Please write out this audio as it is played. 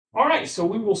All right, so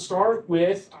we will start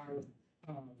with our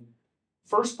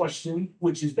first question,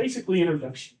 which is basically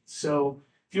introduction. So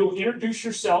if you'll introduce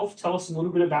yourself, tell us a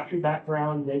little bit about your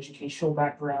background, your educational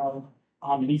background,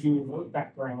 and even your work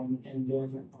background, and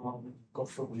then go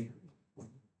from there.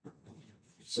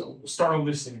 So we'll start on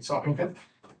this thing. So okay,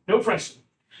 no pressure.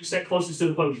 You sat closest to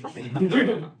the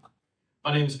podium.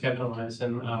 My name is Kevin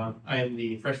Eliason. I am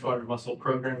the Freshwater Mussel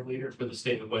Program Leader for the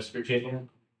state of West Virginia.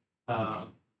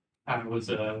 I was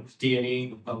a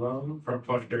D&E alum from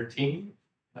 2013.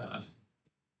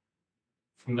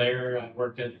 From there, I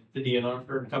worked at the DNR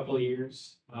for a couple of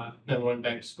years, then went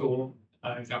back to school.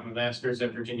 I got my master's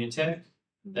at Virginia Tech,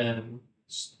 then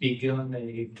begun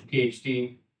a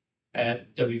PhD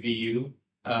at WVU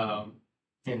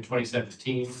in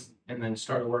 2017, and then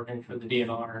started working for the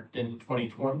DNR in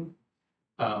 2020,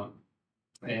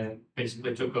 and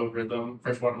basically took over the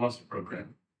Freshwater Mussel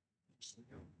Program.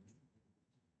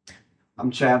 I'm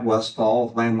Chad Westfall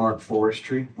of Landmark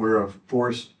Forestry. We're a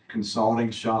forest consulting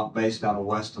shop based out of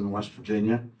Weston, West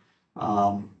Virginia.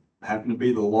 Happen to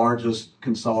be the largest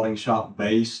consulting shop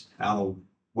based out of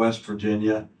West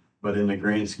Virginia, but in the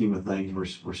grand scheme of things,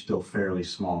 we're still fairly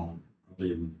small,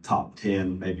 probably in the top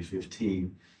 10, maybe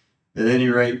 15. At any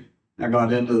rate, I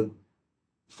got into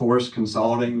forest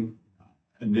consulting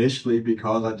initially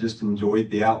because I just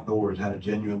enjoyed the outdoors, had a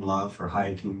genuine love for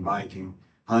hiking, biking,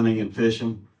 hunting, and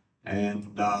fishing.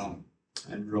 And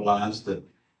realized that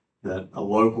a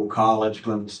local college,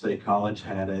 Glenville State College,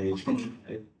 had a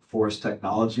forest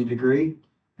technology degree,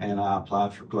 and I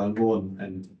applied for Glenville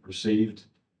and received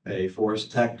a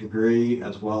forest tech degree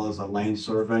as well as a land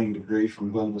surveying degree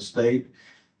from Glenville State,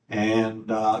 and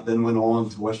then went on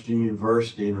to Western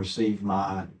University and received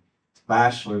my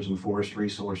bachelor's in forest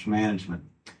resource management.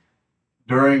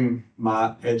 During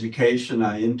my education,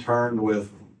 I interned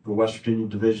with the West Virginia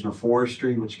Division of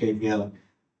Forestry, which gave me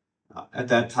at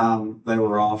that time, they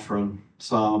were offering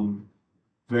some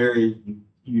very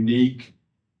unique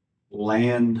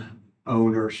land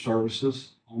owner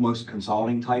services, almost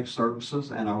consulting type services.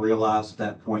 And I realized at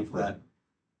that point that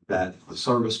the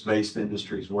service-based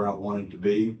industry is where I wanted to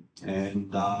be.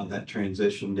 And that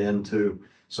transitioned into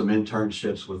some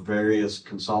internships with various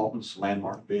consultants,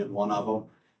 Landmark being one of them.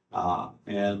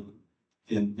 And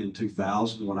in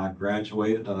 2000, when I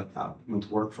graduated, I went to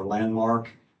work for Landmark,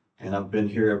 and I've been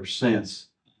here ever since.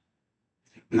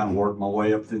 Kind of worked my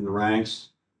way up through the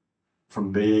ranks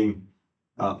from being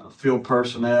field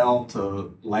personnel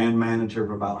to land manager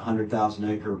of about 100,000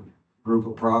 acre group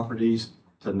of properties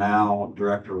to now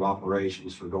director of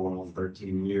operations for going on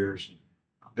 13 years.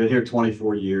 I've been here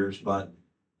 24 years, but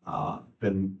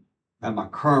been at my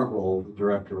current role, the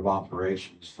director of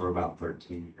operations, for about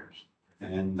 13 years.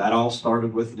 And that all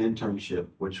started with an internship,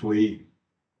 which we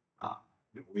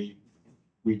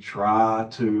try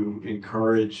to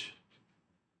encourage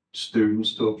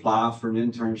students to apply for an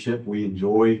internship. We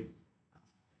enjoy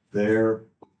the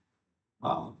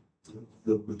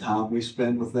time we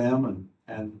spend with them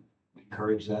and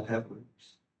encourage that heavily.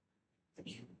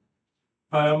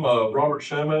 Hi, I'm Robert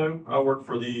Shamo. I work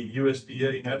for the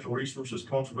USDA Natural Resources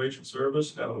Conservation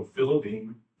Service out of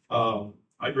Philippines.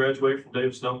 I graduated from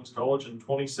Davis Nuns College in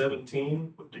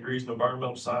 2017 with degrees in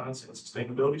environmental science and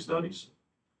sustainability studies.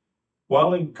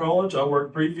 While in college, I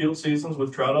worked 3 field seasons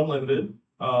with Trout Unlimited,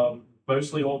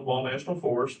 mostly on Duval National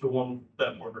Forest, who won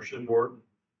that partnership award.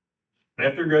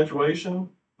 After graduation,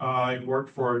 I worked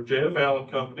for J.F. Allen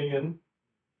Company in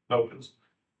Elkins.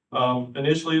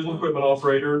 Initially as an equipment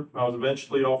operator, I was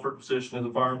eventually offered a position as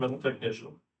environmental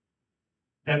technician.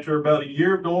 After about a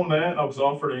year of doing that, I was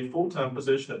offered a full-time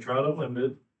position at Trout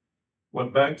Unlimited.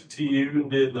 Went back to TU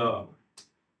and did, I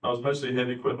was mostly a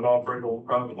heavy equipment operator on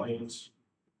private lands,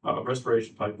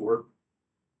 restoration type work.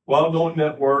 While doing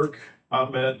that work, I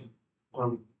met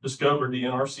or discovered the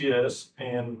NRCS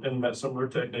and met some of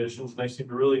their technicians, and they seemed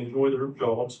to really enjoy their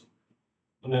jobs.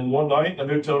 And then one night in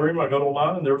a hotel room, I got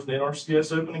online and there was an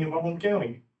NRCS opening in my home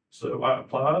county. So I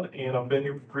applied and I've been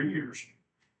here for 3 years.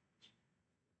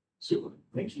 Super.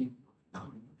 Thank you.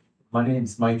 My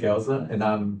name's Mike Elza, and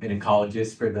I'm an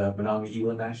ecologist for the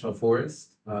Monongahela National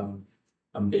Forest. I'm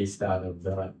based out of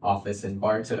the office in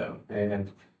Bartow,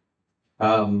 and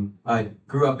I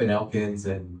grew up in Elkins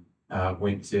and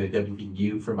went to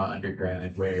WVU for my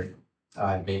undergrad, where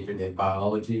I majored in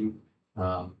biology.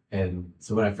 And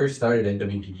so when I first started at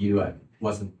WVU, I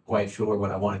wasn't quite sure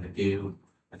what I wanted to do.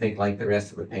 I think, like the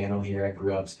rest of the panel here, I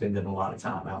grew up spending a lot of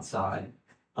time outside,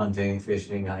 hunting,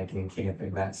 fishing, hiking,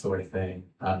 camping, that sort of thing.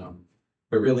 But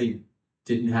really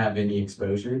didn't have any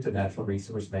exposure to natural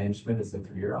resource management as a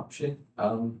career option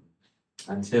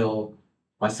until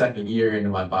my second year into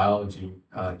my biology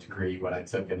degree when I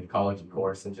took an ecology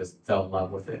course and just fell in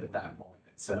love with it at that point.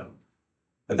 So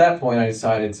at that point, I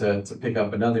decided to pick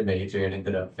up another major and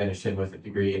ended up finishing with a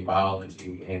degree in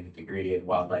biology and a degree in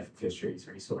wildlife and fisheries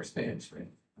resource management.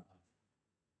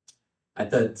 At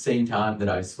the same time that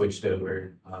I switched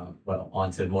over,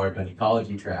 onto more of an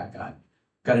ecology track, I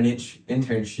got an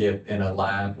internship in a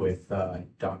lab with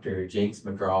Dr. James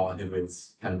McGraw, who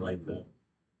is kind of like the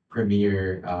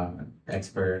premier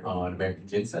expert on American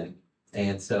ginseng.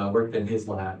 And so I worked in his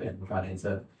lab and got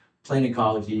into plant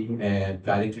ecology and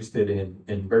got interested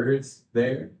in birds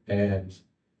there. And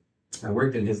I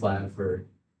worked in his lab for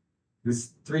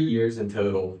 3 years in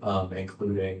total,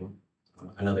 including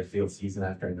another field season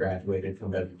after I graduated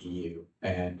from WVU.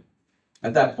 And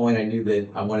at that point, I knew that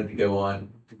I wanted to go on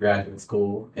to graduate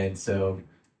school. And so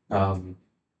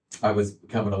I was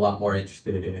becoming a lot more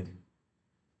interested in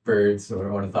birds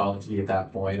or ornithology at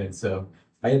that point. And so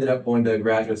I ended up going to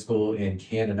graduate school in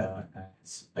Canada at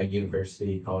a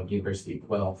university called University of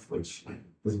Guelph, which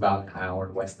was about an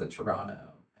hour west of Toronto.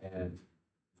 And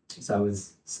so I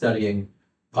was studying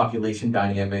population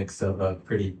dynamics of a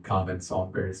pretty common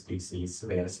songbird species,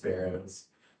 Savannah sparrows,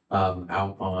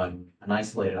 out on an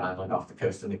isolated island off the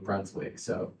coast of New Brunswick.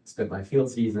 So spent my field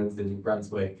seasons in New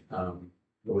Brunswick,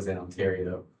 was in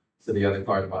Ontario, so the other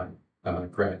part of my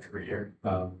grad career.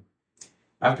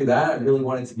 After that, I really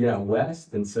wanted to get out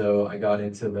west, and so I got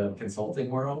into the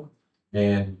consulting world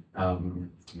and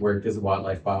worked as a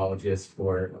wildlife biologist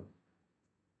for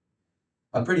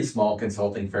a pretty small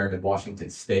consulting firm in Washington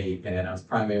State, and I was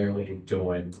primarily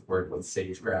doing work with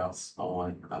sage grouse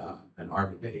on an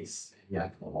army base in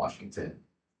Yakima, Washington.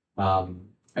 I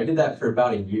did that for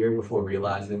about a year before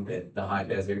realizing that the high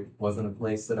desert wasn't a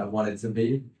place that I wanted to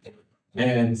be.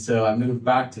 And so I moved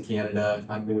back to Canada.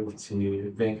 I moved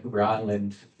to Vancouver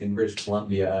Island in British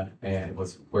Columbia and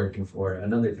was working for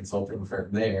another consulting firm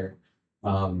there.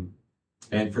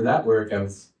 And for that work, I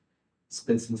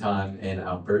spent some time in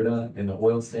Alberta in the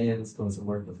oil sands, doing some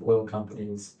work with oil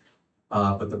companies.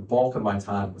 But the bulk of my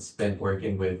time was spent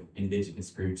working with Indigenous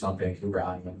groups on Vancouver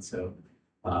Island. So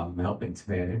helping to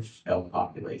manage elk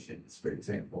populations, for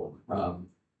example.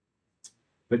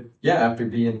 But yeah, after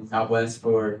being out west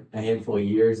for a handful of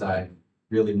years, I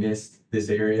really missed this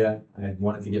area. I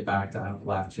wanted to get back to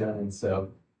Appalachia, and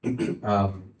so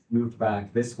moved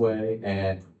back this way.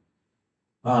 And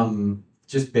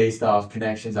just based off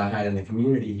connections I had in the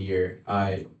community here,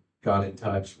 I got in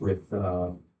touch with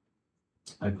a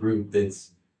group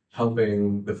that's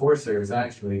helping the Forest Service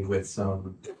actually with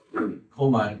some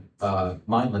coal mine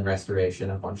mineland restoration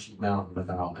up on Sheep Mountain,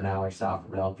 about an hour south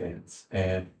of Elkins.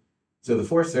 And so the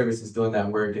Forest Service is doing that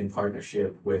work in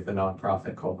partnership with a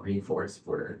nonprofit called Green Forest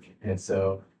Work. And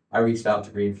so I reached out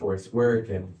to Green Forest Work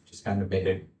and just kind of made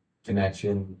a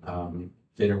connection.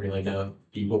 Didn't really know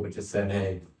people, but just said,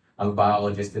 hey, I'm a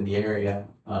biologist in the area,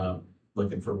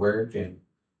 looking for work. And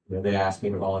they asked me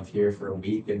to volunteer for a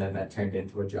week, and then that turned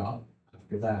into a job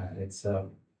after that. And so,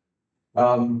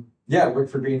 I worked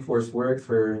for Green Forest Work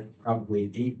for probably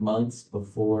 8 months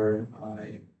before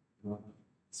I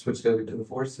switched over to the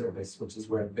Forest Service, which is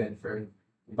where I've been for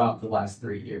about the last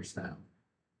 3 years now.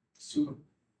 Super.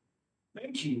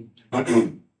 Thank you.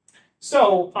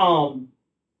 So,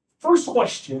 first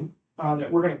question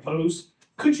that we're going to pose,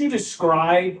 could you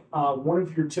describe one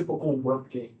of your typical work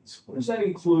days? What does that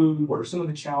include? What are some of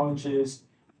the challenges?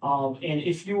 And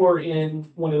if you are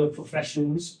in one of the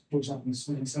professions, which I'm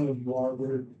assuming some of you are,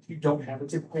 where you don't have a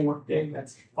typical work day,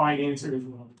 that's a fine answer as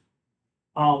well.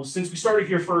 Since we started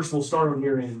here first, we'll start on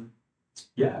your end.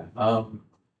 Yeah,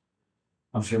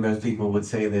 I'm sure most people would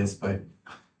say this, but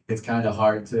it's kind of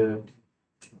hard to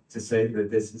say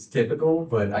that this is typical,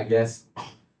 but I guess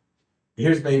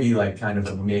here's maybe like kind of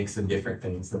a mix of different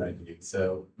things that I do.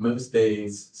 So most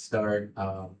days start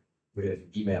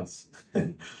with emails,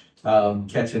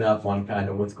 catching up on kind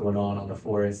of what's going on the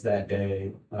forest that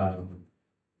day,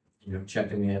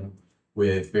 checking in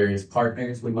with various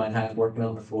partners we might have working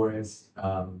on the forest.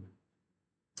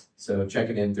 So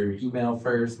checking in through email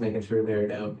first, making sure there are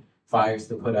no fires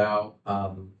to put out.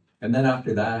 And then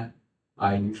after that,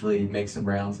 I usually make some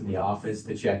rounds in the office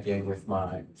to check in with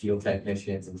my field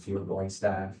technicians and field going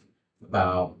staff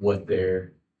about what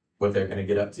they're going to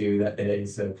get up to that day.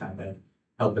 So kind of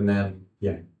helping them,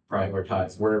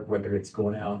 prioritize work, whether it's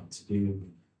going out to do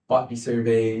botany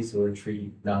surveys or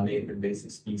treat non-native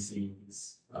invasive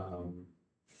species,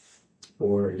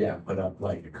 or put up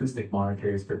like acoustic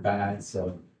monitors for bats.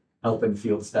 So helping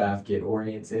field staff get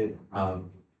oriented.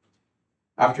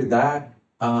 After that,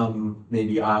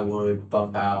 maybe I would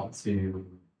bump out to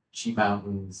Sheep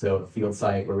Mountain, so a field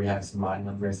site where we have some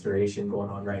mineland restoration going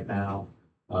on right now.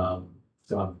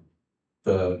 So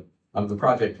I'm the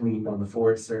project lead on the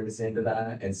Forest Service end of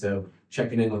that, and so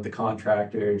checking in with the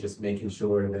contractor, just making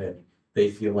sure that they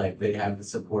feel like they have the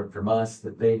support from us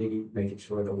that they need, making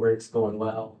sure the work's going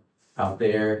well out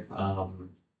there.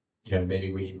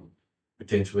 Maybe we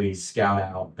potentially scout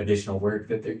out additional work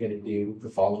that they're gonna do the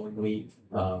following week.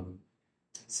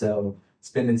 So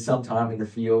spending some time in the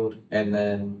field, and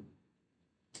then,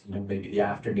 maybe the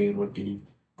afternoon would be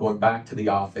going back to the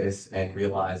office and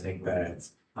realizing that,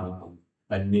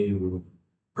 a new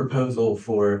proposal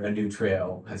for a new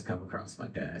trail has come across my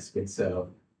desk. And so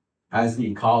as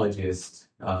the ecologist,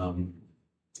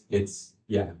 it's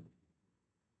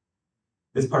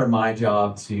part of my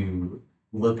job to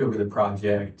look over the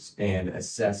project and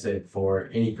assess it for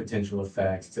any potential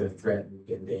effects to threatened,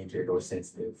 endangered, or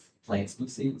sensitive plant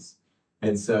species.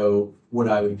 And so what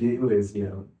I would do is,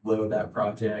 load that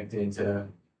project into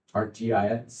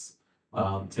ArcGIS,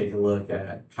 take a look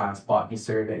at past botany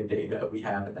survey data we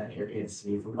have in that area,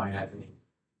 see if we might have any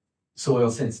soil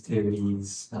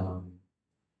sensitivities,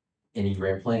 any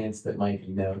rare plants that might be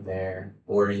known there,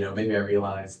 or maybe I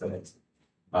realized that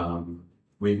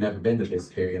we've never been to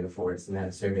this area of the forest and had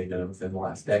a survey done within the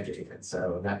last decade. And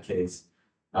so in that case,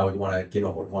 I would want to get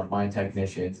a hold of one of my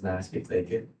technicians and ask if they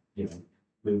could,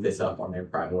 move this up on their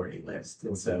priority list.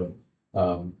 And so,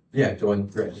 join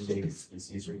threatened endangered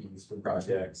species reviews for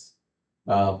projects.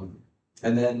 And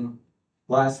then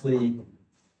lastly,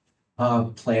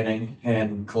 planning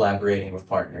and collaborating with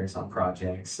partners on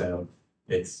projects. So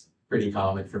it's pretty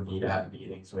common for me to have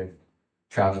meetings with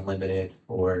Trout Unlimited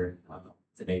or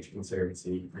the Nature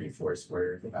Conservancy, reinforce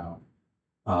work about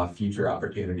future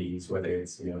opportunities, whether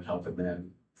it's helping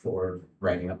them for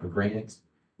writing up a grant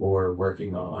or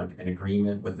working on an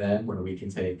agreement with them where we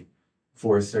can take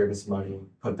Forest Service money,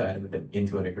 put that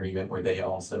into an agreement where they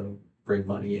also bring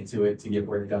money into it to get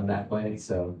work done that way.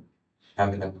 So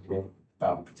having them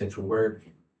about potential work.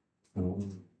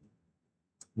 I'm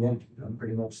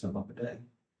pretty much sum up a day.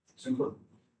 Super.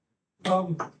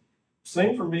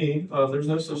 Same for me. There's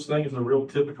no such thing as a real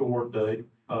typical work day.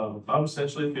 I'm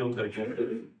essentially a field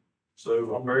technician,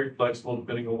 so I'm very flexible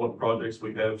depending on what projects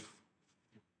we have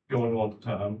going on at the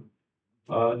time.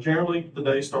 Generally, the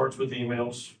day starts with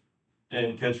emails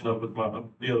and catching up with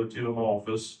the other two in my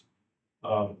office.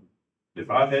 If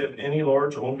I have any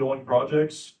large ongoing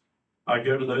projects, I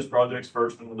go to those projects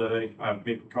first in the day. I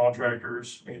meet with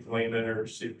contractors, meet with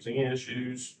landowners, see if there's any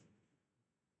issues,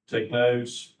 take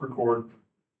notes, record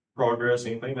progress,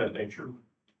 anything of that nature.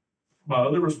 My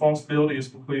other responsibility is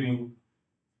completing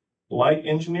light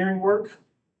engineering work,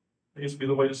 I guess would be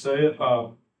the way to say it.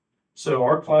 So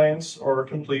our clients are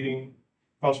completing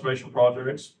conservation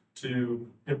projects to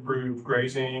improve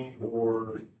grazing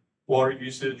or water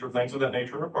usage or things of that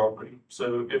nature on our property.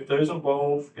 So if those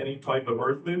involve any type of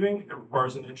earth moving, it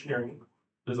requires an engineering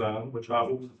design, which I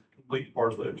will complete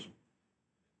part of those.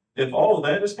 If all of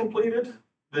that is completed,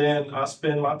 then I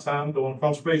spend my time doing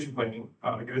conservation planning.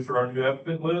 I go through our new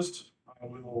applicant list. I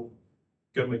will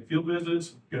go make field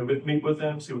visits, go meet with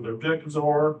them, see what their objectives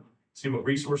are, see what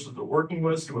resources they're working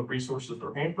with, see what resources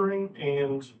they're hampering,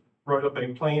 and write up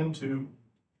a plan to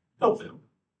help them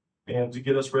and to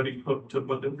get us ready to put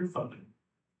them through funding.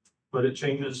 But it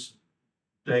changes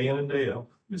day in and day out,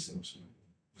 it seems.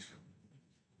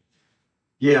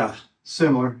 Yeah,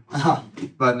 similar.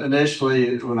 But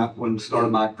initially, when I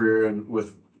started my career and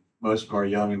with most of our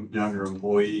younger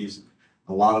employees,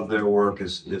 a lot of their work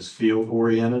is field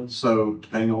oriented. So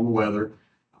depending on the weather,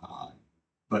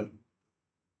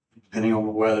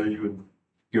 you would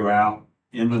go out,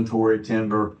 inventory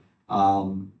timber,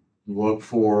 look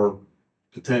for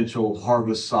potential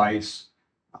harvest sites,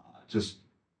 just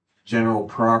general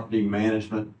property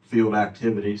management, field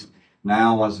activities.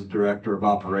 Now, as a director of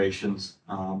operations,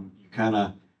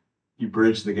 you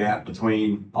bridge the gap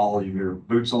between all of your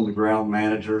boots on the ground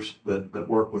managers that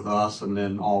work with us and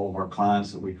then all of our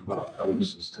clients that we provide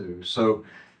services to. So,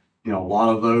 a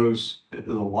lot of those,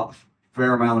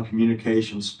 fair amount of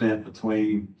communication spent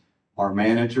between our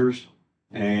managers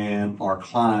and our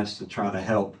clients to try to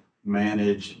help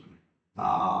manage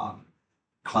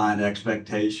client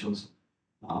expectations.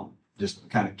 Just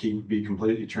kind of be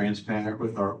completely transparent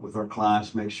with our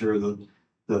clients, make sure that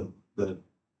the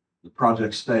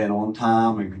project's staying on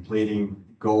time and completing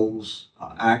goals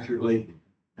accurately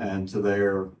and to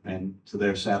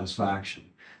their satisfaction.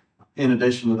 In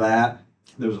addition to that,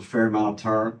 there's a fair amount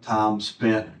of time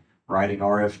spent writing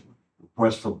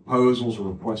requests for proposals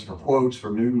or requests for quotes for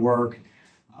new work,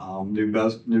 new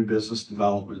business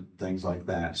development, things like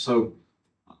that. So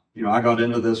I got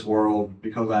into this world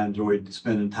because I enjoyed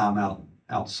spending time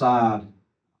outside.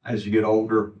 As you get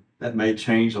older, that may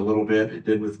change a little bit. It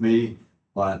did with me,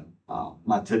 but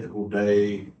my typical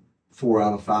day, 4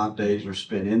 out of 5 days are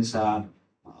spent inside.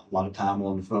 A lot of time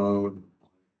on the phone,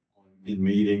 in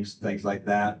meetings, things like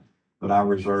that. But I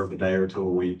reserve a day or two a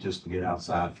week just to get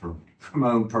outside for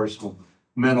my own personal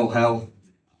mental health.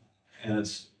 And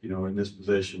it's, in this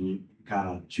position, you kind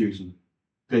of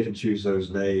pick and choose those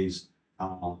days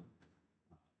to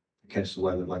catch the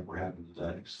weather like we're having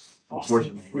today.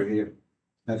 Unfortunately, we're here.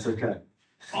 That's okay.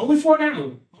 Only for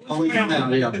now. Only for now,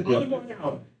 yeah. Only for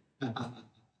now.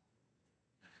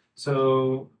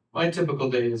 So my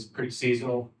typical day is pretty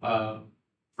seasonal,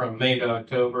 from May to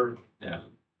October. Yeah,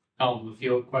 out in the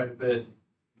field quite a bit.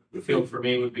 The field for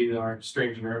me would be our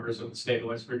streams and rivers of the state of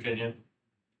West Virginia.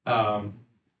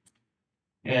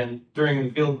 And during the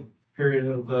field period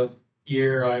of the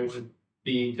year, I would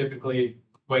be typically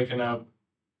waking up,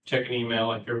 checking email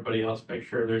like everybody else, make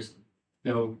sure there's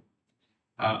no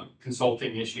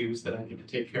consulting issues that I need to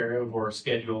take care of, or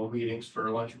schedule meetings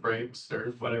for lunch breaks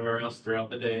or whatever else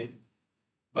throughout the day.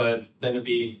 But then it'd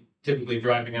be typically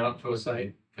driving out to a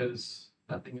site because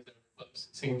nothing is ever close,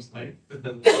 it seems like,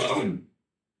 within the zone.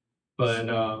 But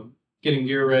getting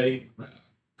gear ready,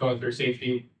 going through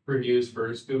safety reviews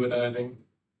for scuba diving,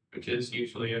 which is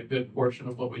usually a good portion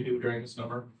of what we do during the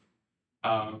summer.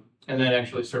 And then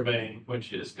actually surveying,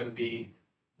 which is going to be,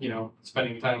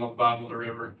 spending time on the bottom of the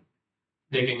river,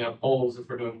 digging up holes if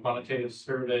we're doing quantitative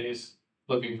surveys,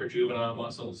 looking for juvenile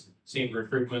mussels, seeing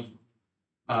recruitment.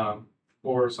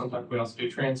 Or sometimes we also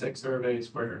do transect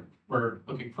surveys where we're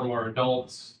looking for more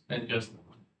adults and just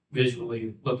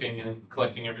visually looking and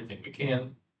collecting everything we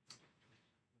can.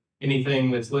 Anything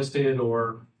that's listed,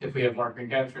 or if we have mark and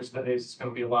capture studies, it's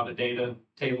going to be a lot of data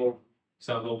table.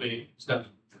 So there'll be stuff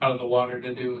out of the water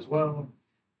to do as well,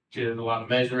 which is a lot of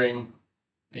measuring,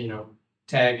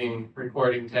 tagging,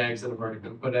 recording tags that have already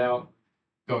been put out,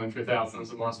 going through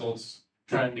thousands of mussels,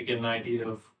 trying to get an idea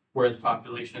of where the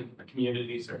population, the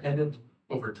communities are headed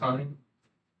over time.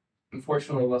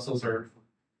 Unfortunately, mussels are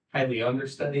highly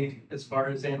understudied as far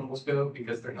as animals go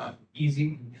because they're not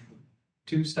easy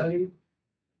to study.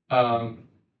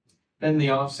 Then the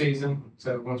off season,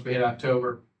 so once we hit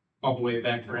October, all the way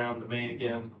back around to May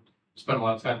again, spent a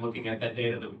lot of time looking at that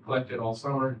data that we collected all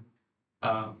summer.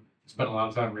 Spent a lot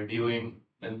of time reviewing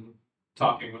and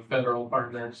talking with federal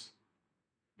partners,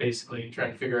 basically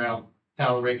trying to figure out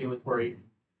how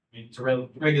it's a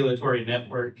regulatory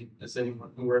network, as anyone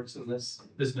who works in this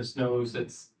business knows.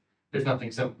 There's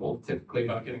nothing simple typically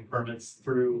about getting permits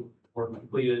through or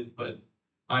completed, but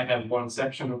I have one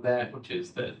section of that, which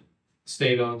is that the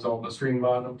state owns all the stream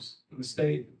bottoms in the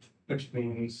state, which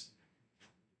means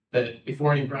that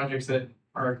before any projects that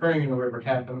are occurring in the river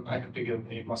happen, I have to give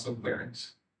a mussel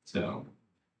clearance. So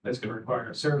that's going to require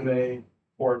a survey,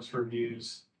 boards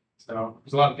reviews. So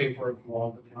there's a lot of paperwork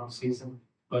involved in the off season,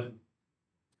 but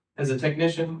as a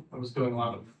technician, I was doing a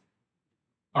lot of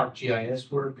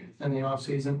ArcGIS work in the off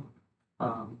season.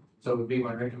 So it would be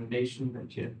my recommendation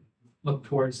that you look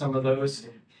towards some of those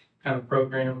kind of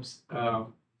programs.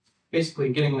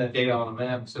 Basically getting that data on a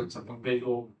map so it's something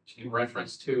visual you can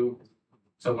reference to.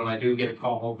 So when I do get a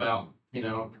call about,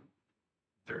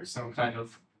 there's some kind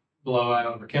of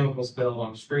blowout or chemical spill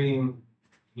on stream,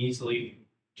 easily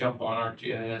jump on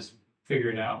ArcGIS,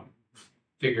 figure it out.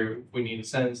 Figure if we need to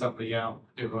send somebody out,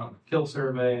 do a kill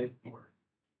survey, or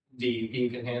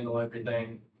DEP can handle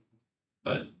everything.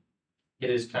 But it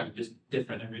is kind of just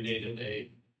different every day to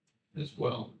day as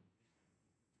well.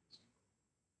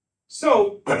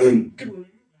 So, I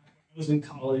was in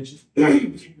college.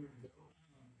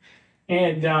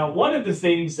 And one of the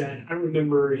things that I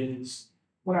remember is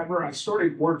whenever I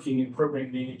started working in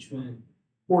program management,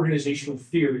 organizational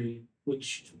theory,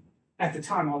 which at the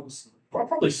time I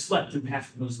probably slept through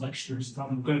half of those lectures, if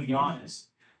I'm going to be honest.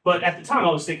 But at the time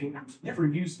I was thinking, I've never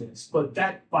used this. But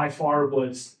that by far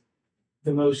was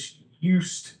the most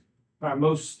used, that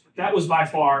was by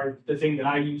far the thing that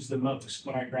I used the most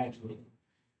when I graduated.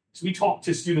 So we talk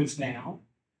to students now,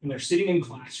 and they're sitting in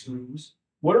classrooms.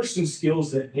 What are some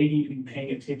skills that they need to be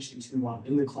paying attention to while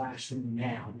in the classroom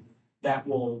now that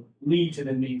will lead to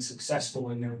them being successful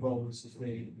in their roles if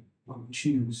they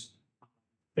choose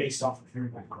based off of their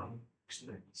background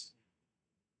experience?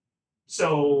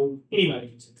 So anybody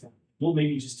can take that. We'll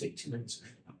maybe just take 2 minutes.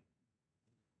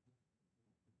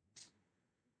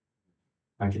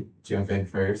 I could jump in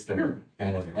first and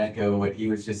kind of echo what he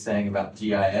was just saying about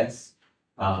GIS.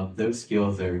 Those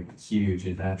skills are huge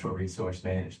in natural resource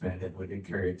management and would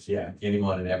encourage,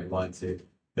 anyone and everyone to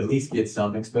at least get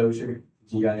some exposure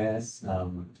to GIS.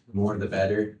 More the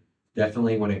better.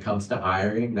 definitely when it comes to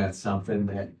hiring, that's something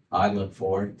that I look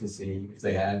forward to see if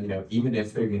they have, even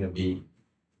if they're going to be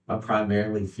a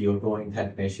primarily field going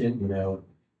technician,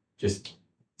 just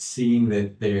seeing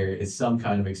that there is some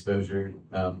kind of exposure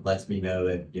lets me know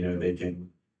that, they can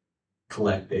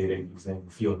collect data using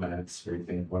field maps, for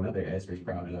example, another Esri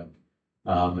brought it up,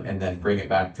 and then bring it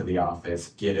back to the office,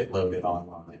 get it loaded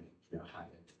online,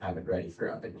 have it ready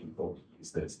for other people to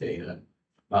use those data.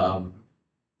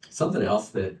 Something else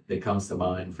that comes to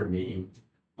mind for me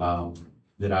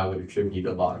that I would attribute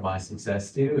a lot of my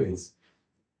success to is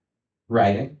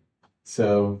writing.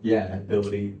 So yeah,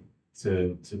 ability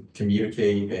to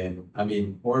communicate, and I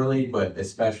mean orally, but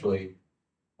especially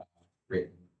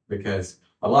written, because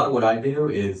a lot of what I do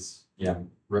is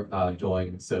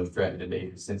doing threat and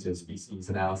endangered sensitive species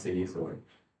analyses or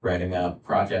writing up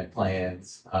project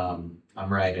plans. I'm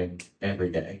writing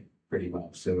every day pretty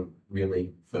much, so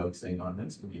really focusing on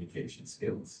those communication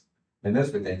skills, and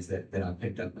those were things that I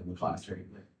picked up in the classroom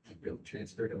that really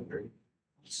transferred over.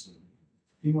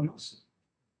 Anyone else?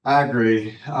 I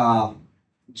agree.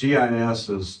 GIS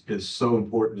is so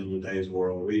important in today's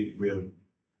world. We have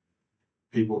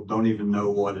people don't even know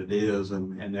what it is,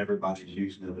 and everybody's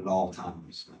using it at all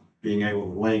times. Being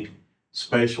able to link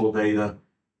spatial data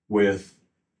with,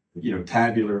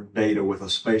 tabular data with a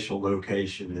spatial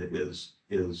location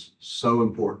is so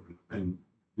important, and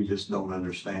we just don't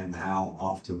understand how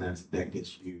often that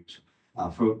gets used.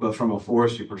 But from a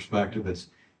forestry perspective, it's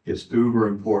uber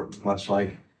important, much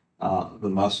like the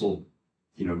muscle,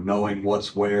 knowing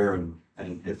what's where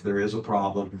and if there is a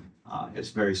problem.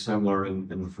 It's very similar in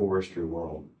the forestry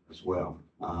world as well.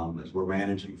 As we're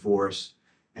managing forests,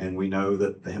 and we know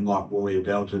that the hemlock woolly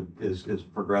delta is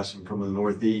progressing from the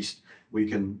northeast, we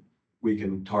can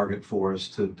target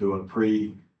forests to do a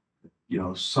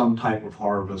some type of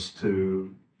harvest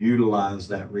to utilize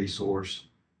that resource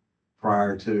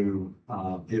prior to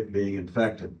it being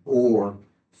infected, or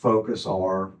focus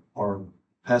our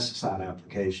pesticide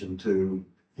application to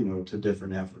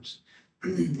different efforts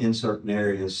in certain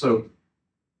areas. So,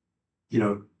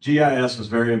 GIS is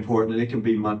very important. It can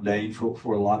be mundane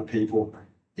for a lot of people.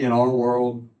 In our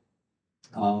world,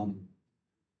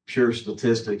 pure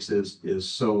statistics is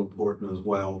so important as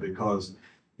well, because,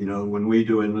 when we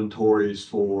do inventories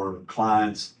for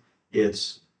clients,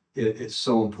 it's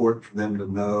so important for them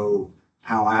to know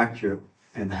how accurate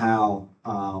and how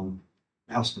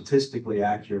statistically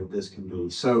accurate this can be.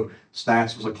 So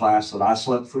stats was a class that I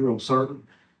slept through, I'm certain,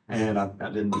 and I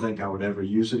didn't think I would ever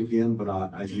use it again, but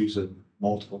I use it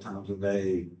multiple times a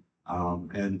day.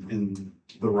 And in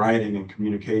the writing and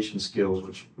communication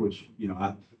skills, which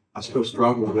I still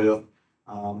struggle with,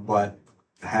 but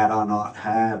had I not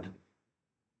had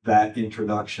that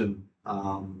introduction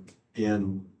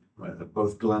in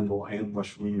both Glenville and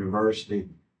West Virginia University,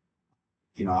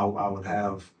 I would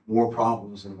have more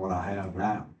problems than what I have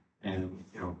now. And,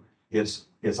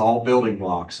 it's all building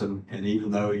blocks. And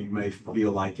even though you may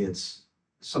feel like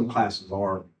some classes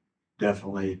are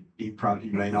definitely, you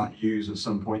may not use at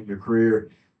some point in your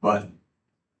career, but,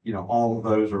 all of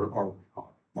those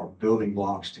are building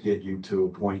blocks to get you to a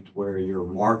point where you're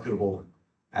marketable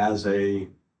as a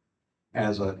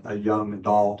young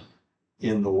adult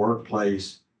in the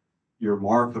workplace. You're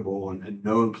marketable, and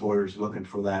no employer is looking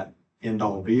for that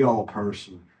end-all be-all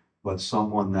person, but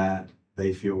someone that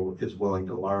they feel is willing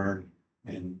to learn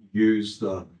and use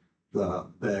the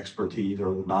expertise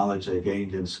or the knowledge they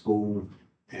gained in school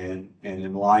and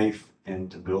in life,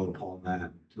 and to build upon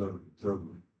that to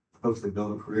hopefully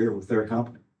build a career with their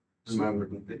company, whomever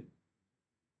it may be.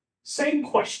 Same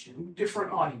question,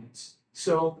 different audience.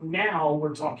 So now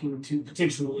we're talking to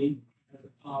potentially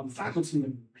faculty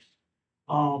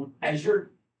members. As you're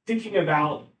thinking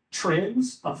about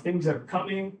trends of things that are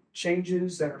coming,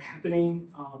 changes that are happening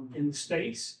in the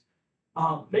space,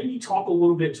 maybe talk a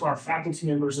little bit to our faculty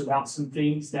members about some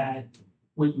things that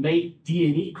would make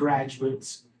D&E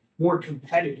graduates more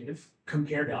competitive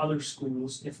compared to other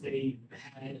schools if they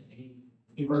had a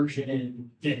immersion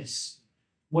in this.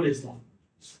 What is that?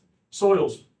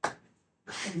 Soils.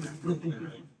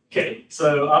 Okay.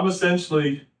 So I'm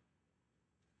essentially,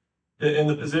 in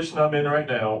the position I'm in right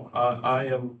now, I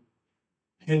am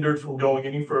hindered from going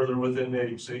any further within the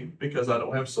agency because I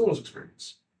don't have soils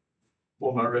experience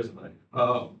on my resume.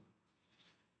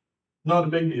 Not a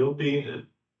big deal, being that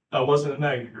I wasn't an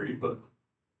ag degree, but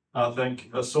I think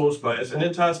a soils class, and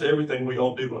it ties to everything we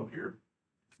all do up here.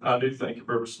 I do think if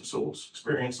there was some soils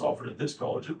experience offered at this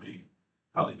college, it'd be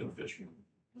highly beneficial.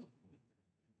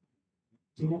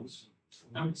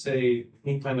 I would say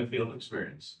any kind of field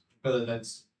experience, whether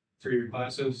that's through your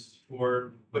classes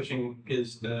or pushing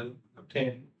kids to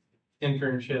obtain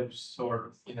internships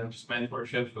or, just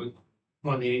mentorships with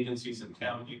one of the agencies in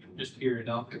town, you can just hear it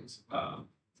out.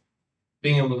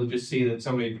 Being able to just see that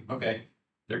somebody, okay,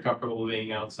 they're comfortable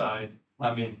being outside.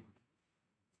 I mean,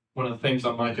 one of the things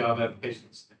on my job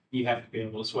applications, you have to be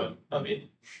able to swim. I mean,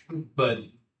 but,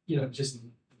 just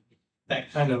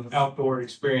that kind of outdoor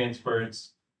experience where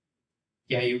it's,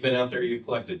 yeah, you've been out there, you've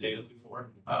collected data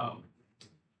before.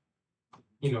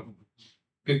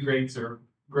 Good grades are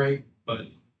great, but at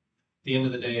the end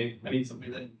of the day, I need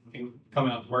somebody that can come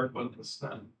out and work with us,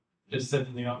 not just sit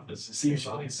in the office.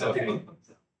 Seriously. So, Okay.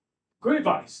 Good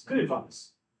advice. Good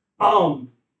advice.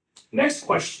 Next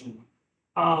question.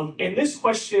 And this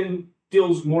question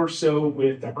deals more so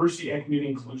with diversity, equity, and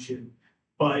inclusion.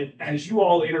 But as you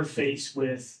all interface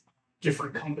with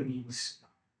different companies,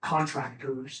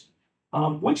 contractors,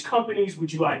 which companies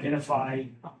would you identify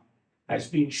as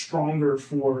being stronger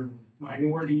for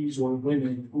minorities or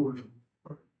women who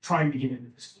are trying to get into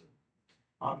this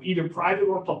field, either private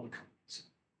or public companies?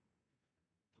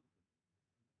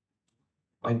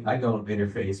 I don't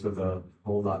interface with a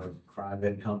whole lot of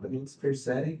private companies per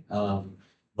se.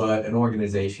 But an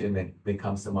organization that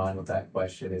comes to mind with that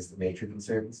question is the Nature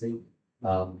Conservancy.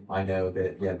 I know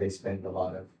that, yeah, they spend a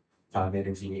lot of time,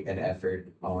 energy, and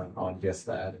effort on just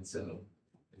that. And so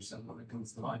there's someone that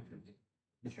comes to mind for me.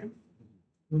 Okay.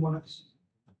 Anyone else?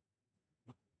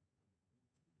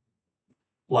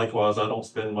 Likewise, I don't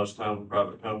spend much time with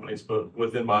private companies, but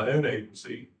within my own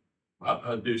agency,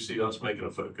 I do see us making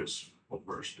a focus on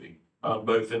diversity,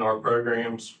 both in our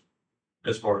programs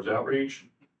as far as outreach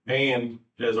and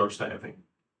as our staffing.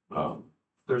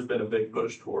 There's been a big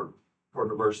push toward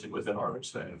diversity within our own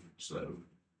staff, so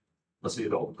I see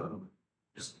it all the time.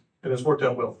 And it's worked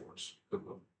out well for us.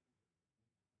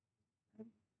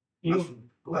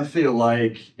 I feel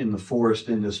like in the forest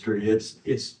industry,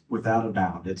 it's without a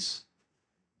doubt, it's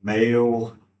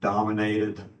male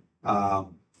dominated.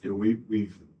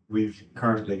 We've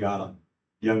currently got a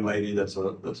young lady that's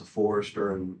a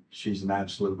forester, and she's an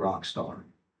absolute rock star.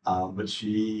 But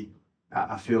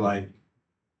I feel like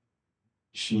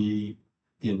she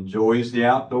enjoys the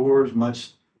outdoors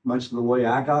much the way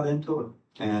I got into it,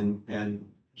 and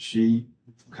she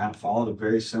kind of followed a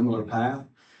very similar path.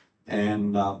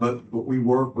 And but we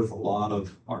work with a lot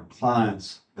of our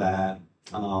clients that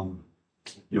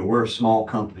we're a small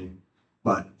company,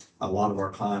 but a lot of our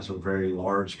clients are very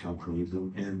large companies,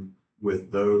 and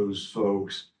with those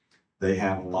folks, they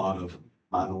have a lot of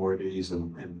minorities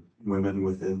and women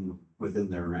within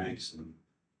their ranks, and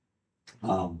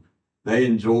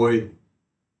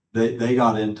they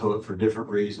got into it for different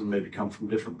reasons, maybe come from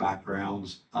different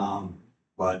backgrounds,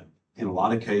 but in a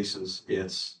lot of cases,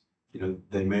 it's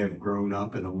they may have grown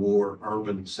up in a more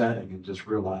urban setting and just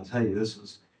realized, hey, this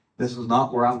is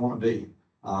not where I want to be,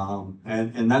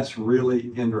 and that's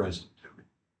really interesting to me.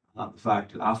 The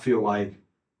fact that I feel like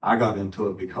I got into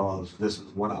it because this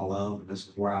is what I love and this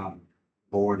is where I'm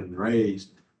born and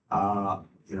raised.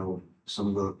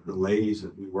 Some of the ladies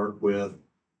that we work with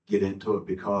get into it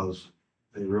because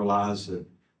they realize that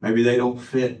maybe they don't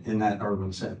fit in that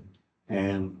urban setting,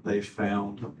 and they've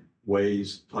found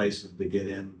places to get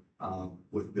in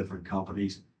with different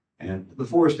companies. And the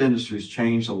forest industry's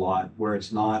changed a lot, where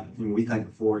it's not, we think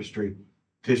of forestry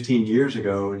 15 years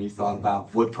ago and you thought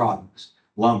about wood products,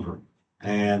 lumber.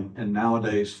 And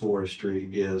nowadays forestry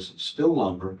is still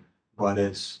lumber, but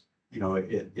it's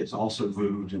also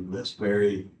moved in this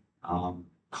very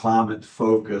climate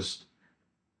focused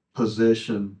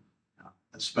position,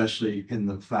 especially in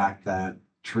the fact that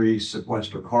trees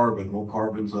sequester carbon. Well,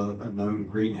 carbon's a known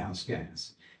greenhouse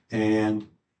gas. And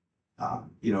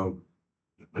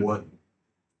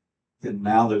and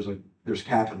now there's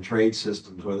cap and trade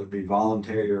systems, whether it be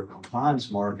voluntary or compliance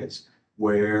markets,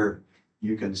 where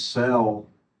you can sell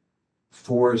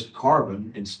forest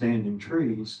carbon in standing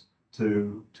trees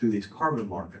to these carbon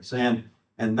markets, and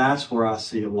that's where I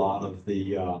see a lot of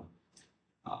the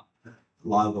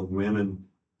women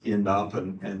end up,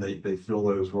 and they fill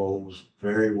those roles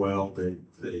very well. They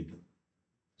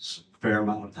fair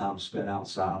amount of time spent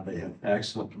outside. They have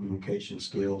excellent communication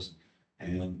skills,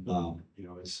 and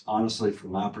it's honestly,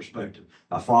 from my perspective,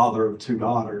 a father of two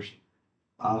daughters.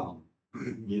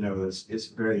 It's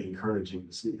very encouraging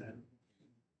to see that.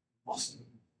 Awesome.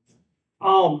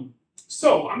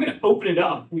 So I'm going to open it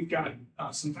up. We've got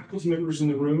some faculty members in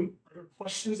the room. Are there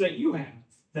questions that you have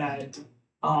that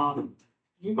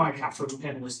you might have for the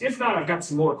panelists? If not, I've got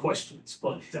some more questions,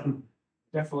 but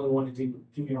definitely wanted to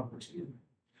give you an opportunity.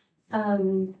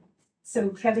 So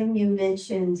Kevin, you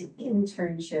mentioned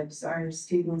internships. Our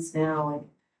students now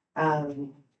are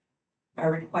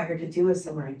required to do a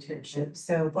summer internship.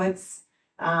 So what's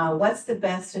What's the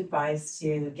best advice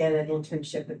to get an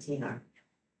internship with TNR?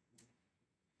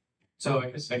 So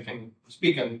I guess I can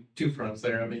speak on two fronts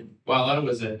there. I mean, while I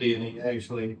was at D&E, I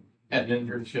actually had an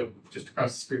internship just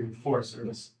across the street with the Forest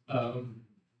Service,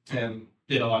 and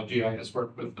did a lot of GIS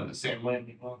work with Sam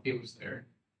Landing while he was there.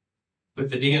 With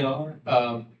the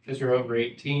DNR, because you're over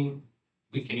 18,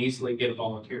 we can easily get a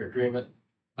volunteer agreement.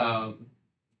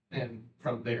 And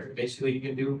from there, basically you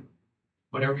can do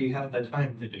whatever you have the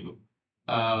time to do.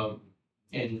 And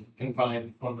you can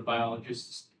find one of the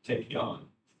biologists to take you on.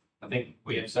 I think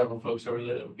we have several folks over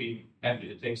there that would be happy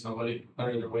to take somebody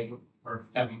under their wing or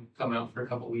have them come out for a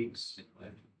couple weeks.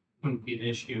 That wouldn't be an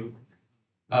issue.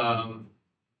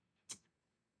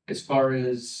 As far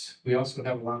as, we also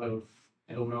have a lot of,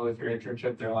 I don't know if your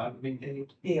internship, they're allowed to be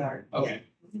paid. They are. Okay.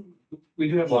 We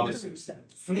do have a lot of,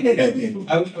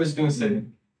 I was gonna say,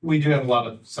 we do have a lot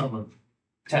of summer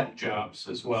temp jobs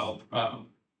as well.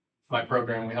 My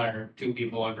program, we hire 2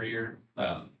 people every year,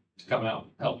 to come out,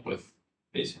 and help with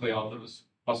basically all those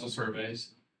muscle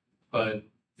surveys. But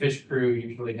fish crew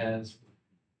usually has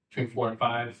between 4 and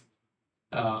 5.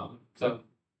 So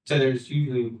there's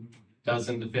usually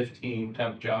dozen to 15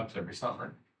 temp jobs every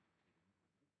summer.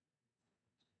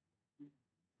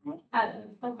 I have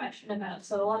one question about,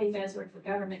 so a lot of you guys work for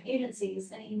government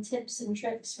agencies, any tips and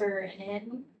tricks for an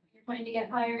in, you're going to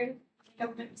get hired in a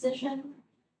government position?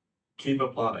 Keep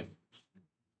applying.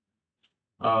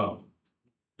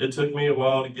 It took me a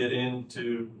while to get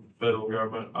into federal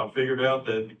government. I figured out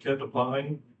that if you kept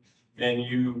applying and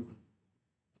you,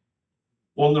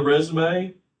 on the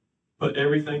resume, put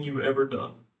everything you've ever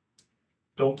done.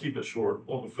 Don't keep it short.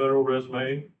 On the federal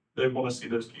resume, they want to see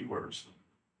those keywords.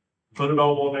 Put it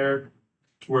all on there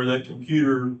to where that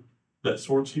computer that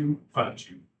sorts you finds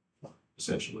you,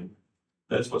 essentially.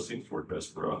 That's what seems to work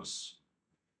best for us.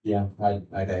 Yeah, I'd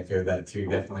echo that too.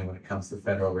 Definitely when it comes to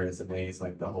federal resumes,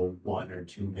 like the whole 1 or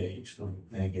 2 page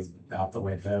thing is out the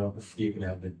window. You can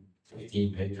have the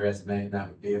 18-page resume and that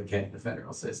would be okay in the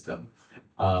federal system.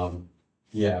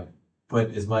 Yeah,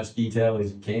 put as much detail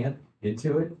as you can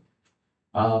into it.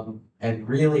 And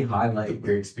really highlight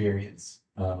your experience.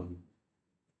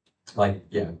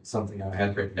 Something I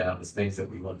had written down is things that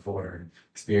we look for: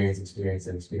 experience.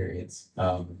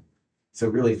 So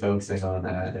really focusing on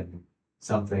that, and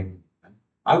something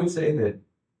I would say that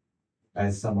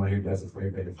as someone who does a fair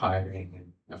bit of hiring,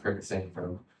 and I've heard the same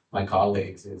from my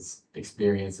colleagues, is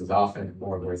experience is often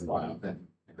more worthwhile than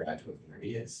a graduate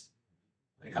degree is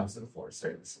when it comes to the Forest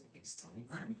Service.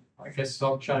 I guess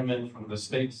I'll chime in from the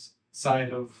state's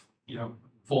side of,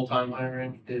 full-time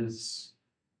hiring is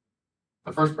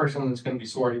the first person that's going to be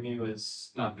sorting you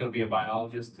is not going to be a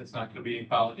biologist. It's not going to be an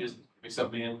ecologist. It's going to be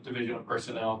somebody in Division of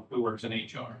Personnel who works in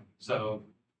HR. So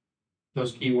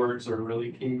those keywords are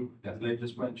really key, as they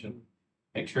just mentioned.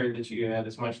 Make sure that you add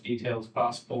as much detail as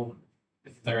possible.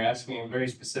 If they're asking a very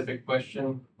specific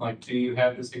question, like, do you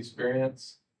have this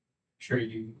experience? Sure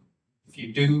if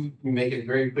you do, you make it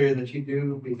very clear that you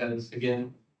do, because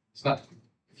again, it's not,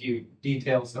 if you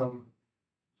detail some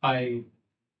high,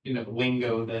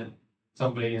 lingo that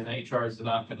somebody in HR is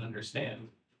not going to understand,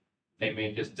 they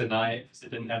may just deny it because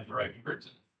it didn't have the right words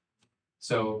in it.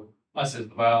 So us as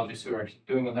the biologists who are actually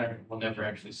doing the hiring will never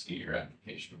actually see your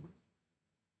application.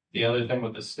 The other thing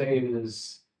with the state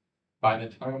is by the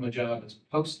time a job is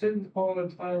posted, a lot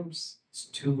of times it's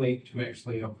too late to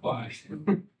actually apply.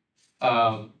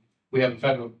 We have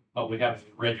a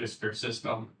register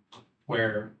system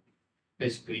where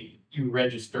basically you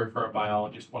register for a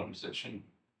biologist 1 position,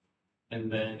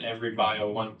 and then every bio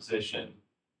 1 position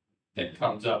that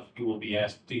comes up, you will be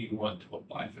asked, do you want to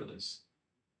apply for this?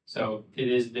 So it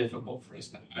is difficult for us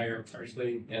to hire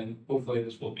partially, and hopefully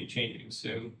this will be changing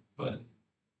soon. But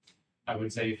I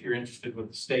would say if you're interested with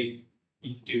the state,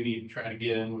 you do need to try to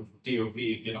get in with DOV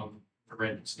and get on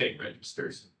the state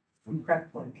registers.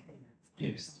 Prep work.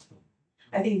 Yes.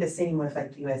 I think the same with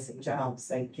like USA Jobs,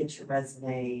 like get your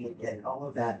resume, get all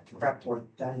of that prep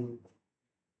work done.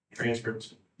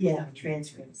 Transcripts. Yeah,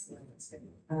 transcripts.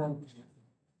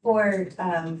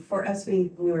 For us,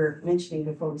 we were mentioning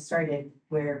before we started,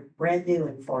 we're brand new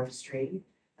in forestry.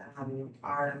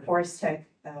 Our forest tech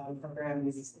program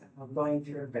is going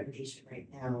through accreditation right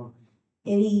now.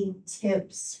 Any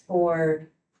tips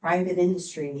for private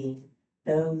industry,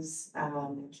 those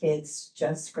kids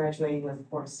just graduating with a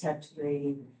forest tech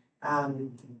degree?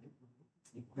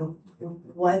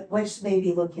 What should they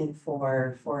be looking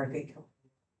for a good company?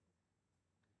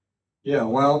 Yeah,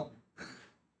 well,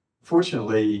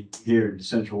 fortunately, here in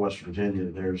Central West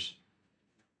Virginia, there's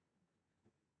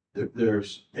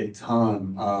a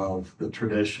ton of the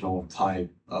traditional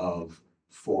type of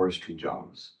forestry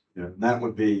jobs. You know, and that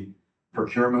would be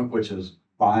procurement, which is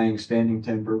buying standing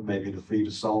timber, maybe to feed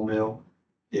a sawmill.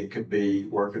 It could be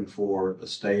working for a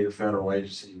state or federal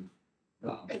agency,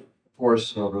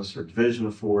 Forest Service or Division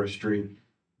of Forestry.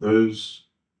 Those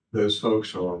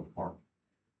folks are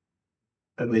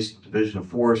at least the Division of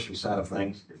Forestry side of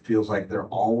things. It feels like they're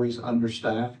always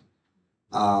understaffed.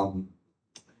 DNR,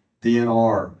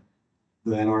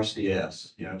 the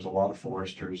NRCS, you know, there's a lot of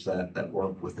foresters that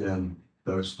work within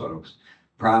those folks.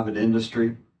 Private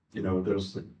industry, you know,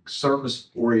 there's the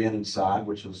service-oriented side,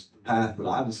 which is the path that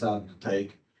I decided to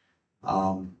take.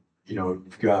 You know,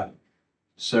 you've got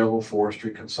several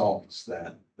forestry consultants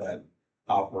that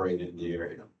operate in the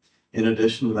area. In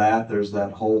addition to that, there's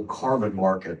that whole carbon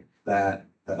market that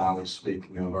I was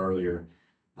speaking of earlier.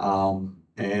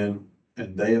 And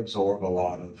they absorb a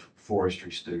lot of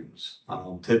forestry students.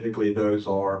 Typically, those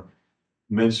are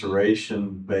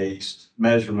mensuration-based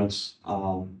measurements,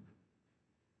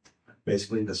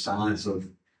 basically the size of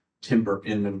timber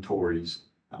inventories.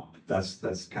 That's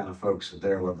the kind of folks that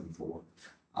they're looking for.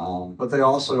 But they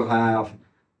also have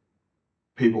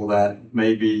people that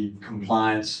may be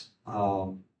compliance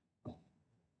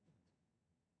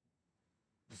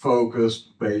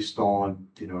focused based on,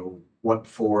 you know, what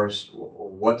forest or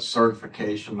what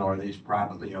certification are these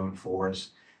privately owned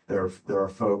forests. There are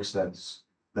folks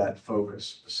that focus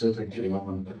specifically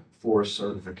on forest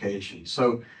certification.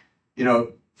 So, you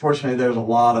know, fortunately, there's a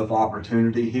lot of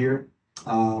opportunity here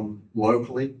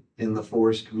locally in the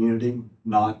forest community,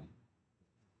 not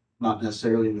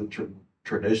necessarily the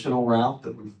traditional route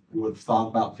that we would have thought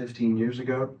about 15 years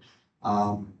ago.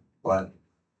 But,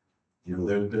 you know,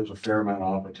 there's a fair amount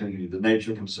of opportunity. The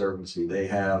Nature Conservancy, they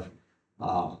have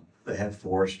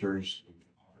foresters,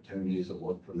 opportunities that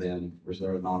work for them, because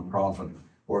they're a nonprofit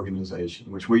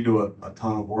organization, which we do a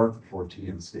ton of work for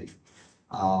TNC.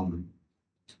 And,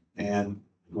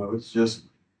 you know, it's just,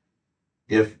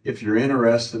 if you're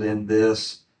interested in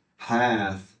this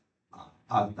path,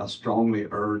 I strongly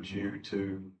urge you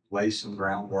to lay some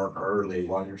groundwork early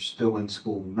while you're still in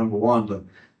school. Number one,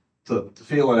 to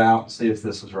feel it out and see if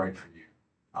this is right for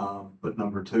you. But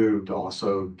number two, to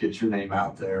also get your name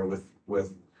out there with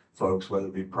folks, whether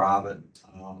it be private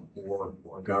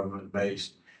or government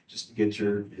based, just to get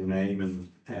your name and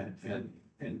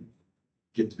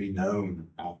get to be known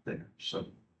out there. So,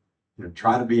 you know,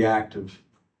 try to be active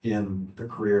in the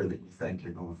career that you think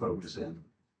you're going to focus in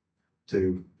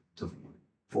to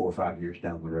 4 or 5 years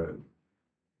down the road.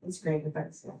 It's great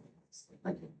advice.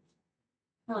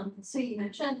 So you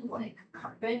mentioned like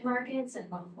carbon markets,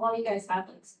 and a lot of you guys have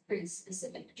like pretty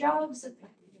specific jobs.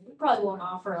 We probably won't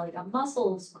offer like a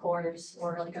mussels course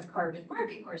or like a carbon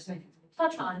market course we can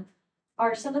touch on.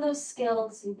 Are some of those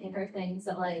skills you think are things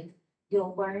that like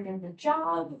you'll learn in the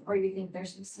job, or you think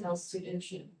there's some skills students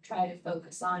should try to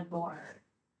focus on more?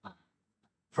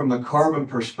 From the carbon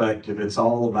perspective, it's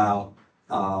all about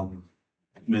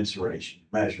mensuration,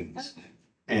 measurements.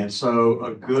 And so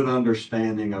a good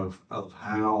understanding of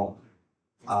how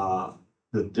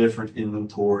the different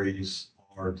inventories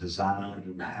are designed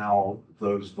and how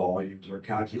those volumes are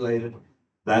calculated,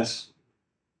 that's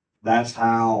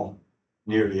how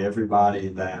nearly everybody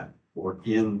that were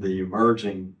in the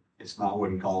emerging, I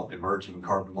wouldn't call it emerging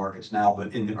carbon markets now,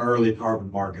 but in the early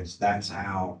carbon markets, that's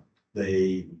how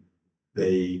they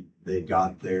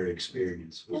got their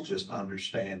experience, was just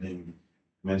understanding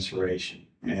mensuration.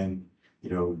 And, you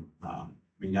know, I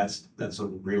mean, that's a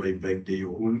really big deal.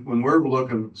 When we're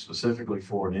looking specifically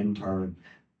for an intern,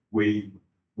 we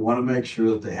want to make sure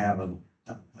that they have a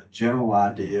general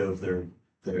idea of their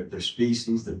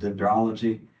species, the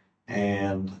dendrology,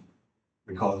 and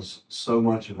because so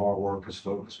much of our work is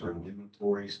focused around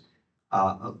inventories,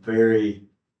 a very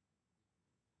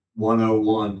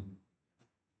 101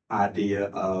 idea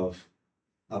of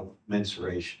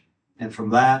mensuration. And from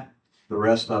that, the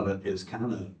rest of it is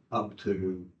kind of up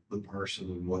to the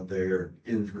person and what their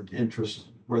interests,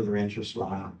 where their interests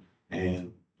lie,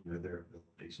 and, you know, their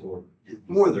abilities, or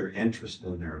more their interest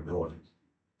in their abilities.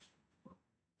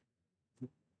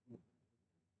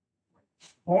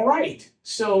 All right,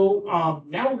 so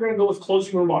now we're going to go with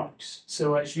closing remarks.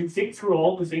 So as you think through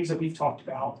all the things that we've talked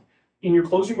about, in your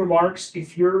closing remarks,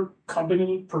 if your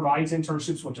company provides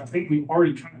internships, which I think we've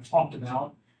already kind of talked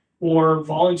about, or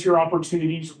volunteer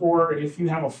opportunities, or if you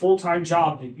have a full-time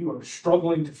job that you are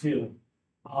struggling to fill,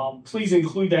 please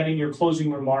include that in your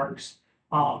closing remarks.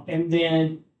 And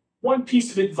then one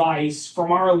piece of advice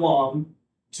from our alum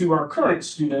to our current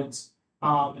students,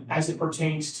 as it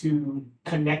pertains to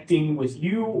connecting with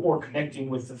you or connecting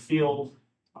with the field,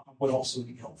 would also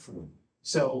be helpful.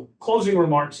 So closing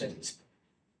remarks,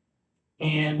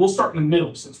 and we'll start in the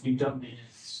middle since we've done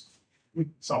this.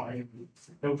 Sorry,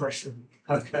 no pressure.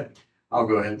 Okay, I'll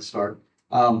go ahead and start.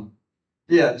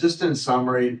 Yeah, just in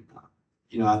summary,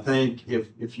 I think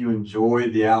if you enjoy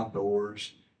the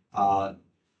outdoors,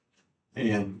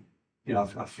 and,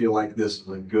 I feel like this is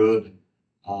a good,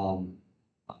 um,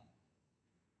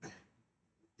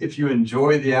 if you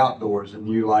enjoy the outdoors and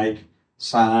you like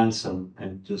science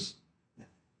and just,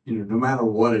 no matter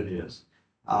what it is,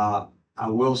 I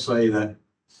will say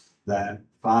that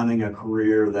finding a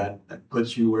career that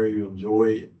puts you where you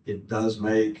enjoy it does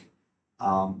make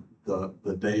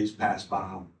the days pass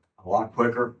by a lot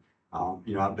quicker.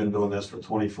 I've been doing this for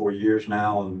 24 years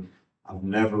now, and I've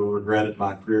never regretted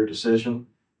my career decision.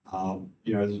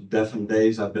 There's definitely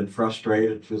days I've been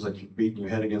frustrated. It feels like you're beating your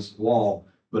head against the wall,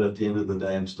 but at the end of the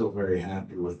day, I'm still very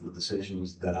happy with the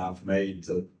decisions that I've made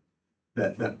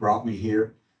that brought me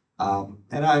here.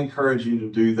 And I encourage you to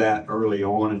do that early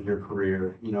on in your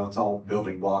career. It's all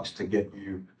building blocks to get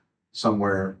you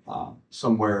somewhere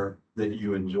that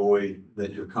you enjoy,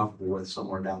 that you're comfortable with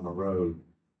somewhere down the road.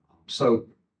 So,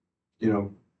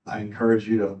 I encourage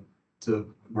you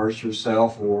to immerse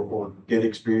yourself or get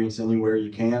experience anywhere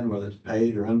you can, whether it's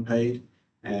paid or unpaid,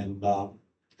 and,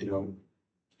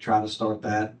 try to start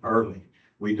that early.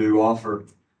 We do offer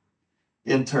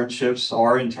internships.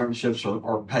 Our internships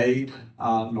are paid.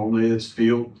 Normally it's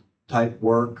field type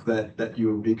work that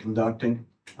you would be conducting.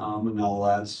 And all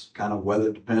that's kind of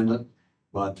weather dependent,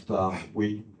 but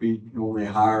we normally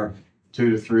hire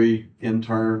 2 to 3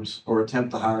 interns, or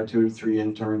attempt to hire 2 to 3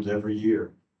 interns every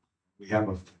year. We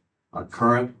have a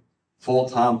current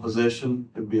full-time position.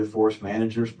 It would be a forest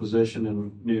manager's position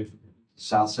in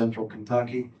South Central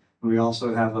Kentucky. We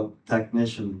also have a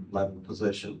technician level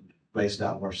position based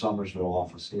out of our Summersville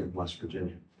office here in West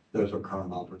Virginia. Those are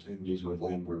current opportunities with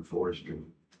Landward Forestry.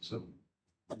 So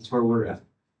that's where we're at.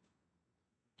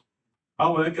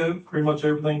 I'll echo pretty much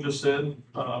everything just said.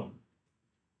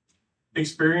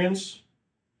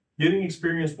 Getting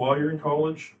experience while you're in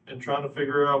college and trying to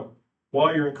figure out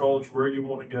while you're in college where you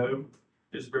want to go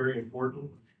is very important.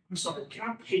 I'm sorry, can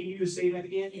I pay you to say that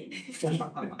again?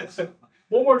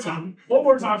 One more time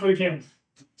for the camera,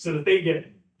 so that they get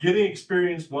it. Getting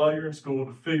experience while you're in school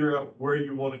to figure out where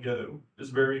you want to go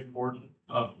is very important.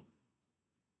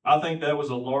 I think that was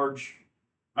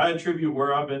I attribute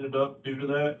where I've ended up due to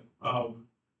that.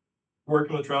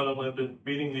 Working with Trout Unlimited,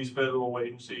 meeting these federal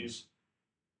agencies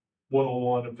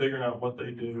one-on-one and figuring out what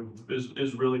they do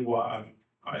is really why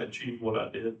I achieved what I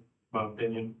did, in my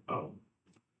opinion.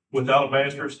 Without a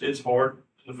master's, it's hard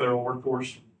in the federal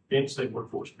workforce and state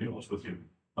workforce, to be honest with you.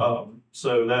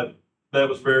 So that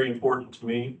was very important to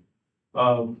me.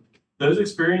 Those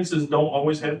experiences don't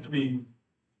always have to be,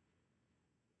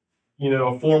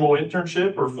 a formal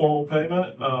internship or formal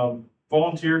payment.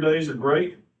 Volunteer days are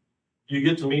great. You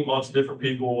get to meet lots of different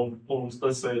people on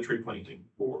let's say, a tree planting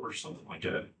or something like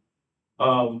that.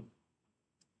 On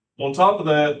top of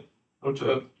that, which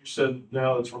you said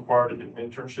now it's required to do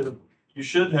an internship, you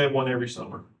should have one every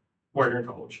summer while you're in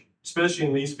college, especially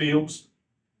in these fields.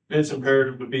 It's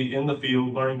imperative to be in the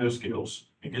field, learning those skills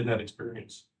and getting that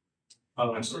experience.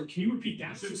 I'm sorry, can you repeat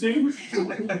that, Susan?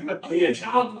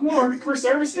 Child for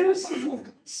services?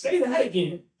 Say that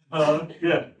again.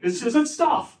 Yeah, it's just Good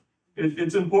stuff.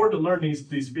 it's important to learn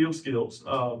these field skills.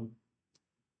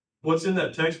 What's in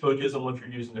that textbook isn't what you're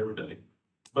using every day,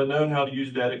 but knowing how to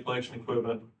use data collection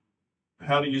equipment,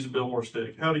 how to use a Biltmore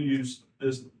stick, how to use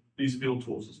these field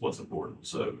tools is what's important.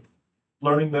 So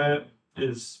learning that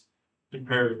is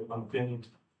imperative, in my opinion.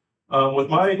 With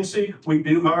my agency, we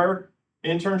do hire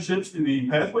internships through the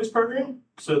Pathways program.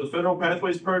 So the federal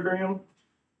Pathways program,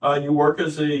 you work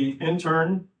as an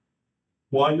intern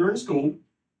while you're in school,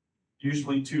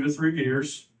 usually 2 to 3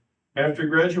 years. After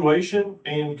graduation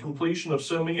and completion of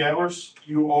so many hours,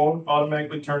 you all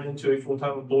automatically turn into a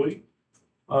full-time employee.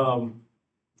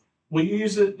 We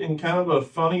use it in kind of a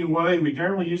funny way. We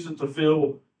generally use it to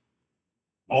fill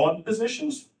odd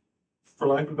positions, for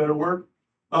lack of a better word.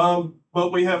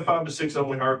 But we have 5 to 6 of them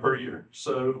we hire per year.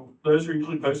 So those are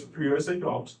usually posted for USA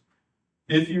Jobs.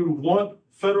 If you want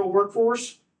federal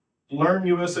workforce, learn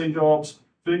USA Jobs,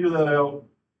 figure that out.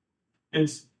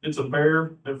 It's a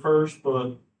bear at first,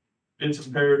 but it's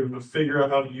imperative to figure out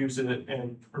how to use it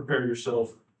and prepare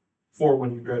yourself for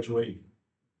when you graduate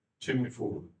to move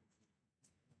forward.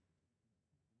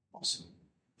 Awesome.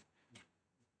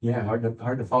 Yeah, hard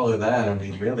to follow that. I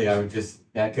mean, really, I would just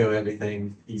echo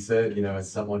everything he said,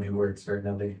 as someone who works for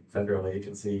another federal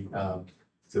agency.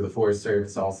 So the Forest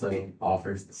Service also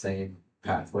offers the same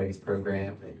Pathways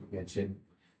program that you mentioned.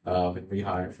 And we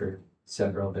hire for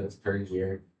several of those per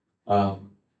year.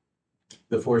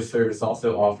 The Forest Service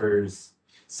also offers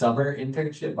summer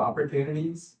internship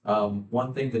opportunities.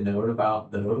 One thing to note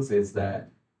about those is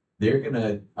that they're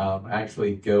gonna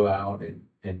actually go out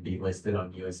and be listed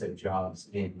on USA Jobs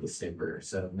in December,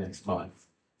 so next month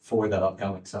for the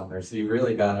upcoming summer. So you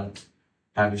really gotta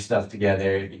have your stuff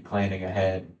together and be planning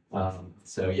ahead.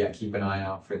 So yeah, keep an eye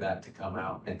out for that to come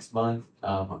out next month.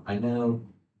 I know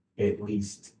at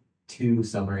least 2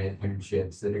 summer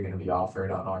internships that are gonna be offered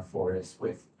on our forest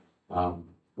with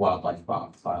wildlife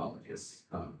biologists.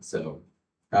 So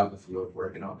out in the field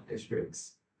working on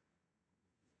districts.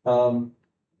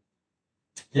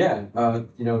 Yeah,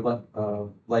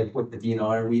 like with the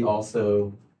DNR, we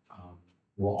also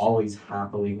will always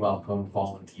happily welcome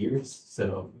volunteers.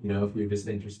 So, if you're just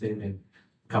interested in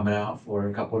coming out for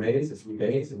a couple of days, a few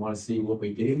days, and want to see what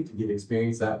we do to get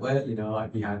experience that way,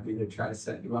 I'd be happy to try to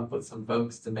set you up with some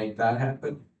folks to make that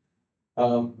happen.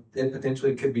 It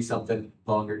potentially could be something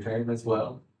longer term as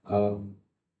well.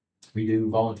 We do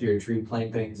volunteer tree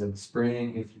plantings in the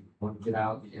spring if you want to get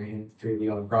out, get your hands dirty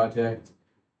on a project.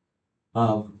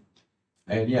 And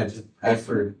yeah, just as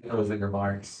for closing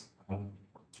remarks,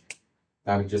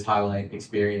 I would just highlight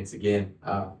experience again.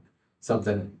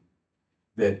 Something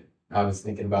that I was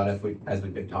thinking about as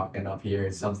we've been talking up here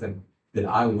is something that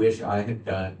I wish I had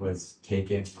done was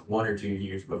taken 1 or 2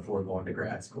 years before going to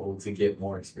grad school to get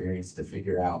more experience to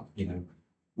figure out,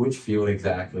 which field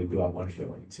exactly do I want to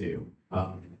go into.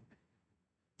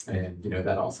 And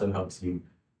that also helps you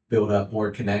build up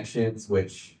more connections,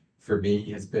 which for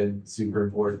me has been super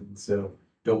important. So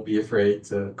don't be afraid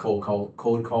to cold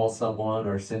call someone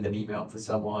or send an email to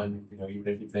someone, even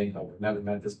if you think, oh, I've never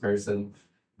met this person,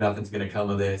 nothing's going to come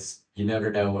of this. You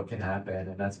never know what can happen.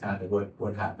 And that's kind of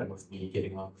what happened with me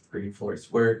getting on with Green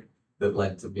Forest work that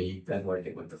led to me then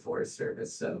working with the Forest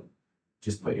Service. So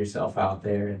just put yourself out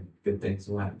there and good things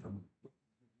will happen.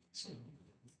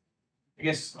 I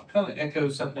guess I'll kind of echo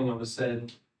something that was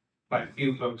said by a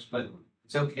few folks, but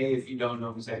it's okay if you don't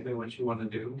know exactly what you want to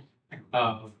do.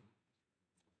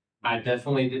 I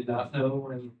definitely did not know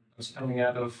when I was coming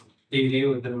out of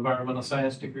DD with an environmental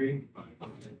science degree.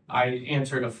 I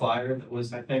answered a flyer that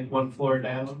was, I think, 1 floor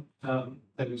down,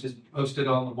 that was just posted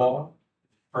on the wall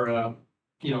for a,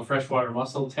 freshwater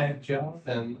mussel tech job,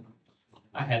 and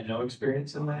I had no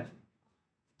experience in that.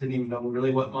 Didn't even know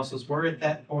really what mussels were at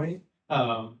that point.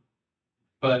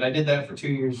 But I did that for 2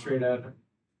 years straight out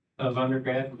of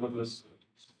undergrad, and it was,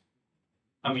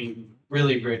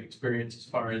 really great experience as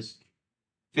far as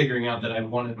figuring out that I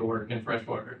wanted to work in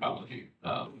freshwater ecology.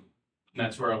 And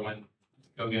that's where I went to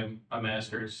go get my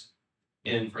master's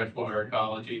in freshwater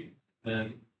ecology.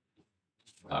 Then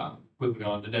moving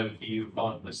on to WVU,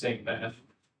 following the same path.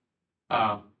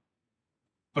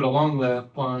 But along the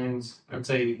lines, I would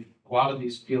say a lot of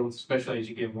these fields, especially as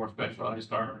you get more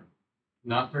specialized, are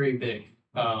not very big.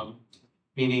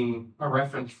 Meaning a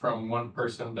reference from one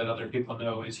person that other people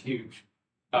know is huge.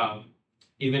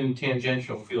 Even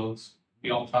tangential fields,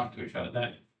 we all talk to each other.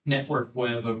 That network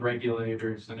web of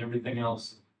regulators and everything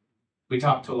else, we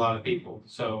talk to a lot of people.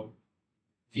 So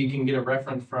if you can get a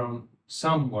reference from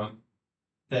someone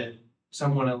that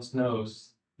someone else knows,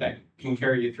 that can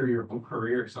carry you through your whole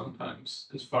career sometimes,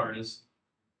 as far as,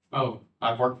 oh,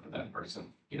 I've worked with that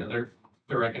person. Their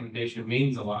recommendation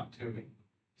means a lot to me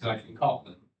because I can call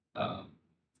them.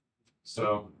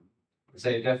 So I'd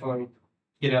say definitely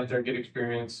get out there, get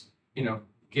experience,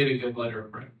 get a good letter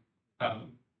of credit.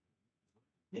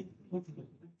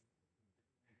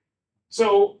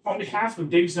 So on behalf of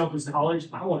Davidson-Elkins College,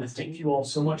 I want to thank you all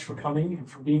so much for coming and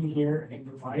for being here and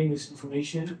providing this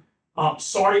information.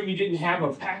 Sorry we didn't have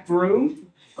a packed room,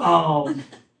 but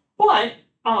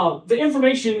the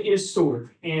information is stored,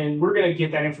 and we're going to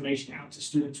get that information out to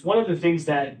students. One of the things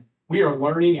that we are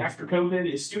learning after COVID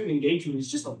is student engagement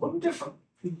is just a little different.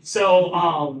 So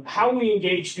how we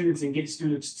engage students and get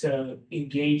students to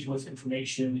engage with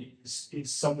information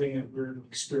is something that we're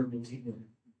experimenting with.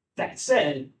 That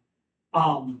said,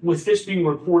 with this being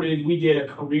recorded, we did a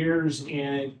careers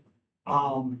in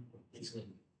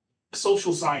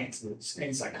social sciences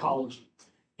and psychology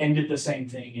and did the same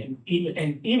thing and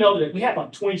emailed it. We had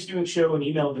like 20 students show and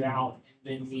emailed it out,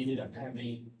 and then we ended up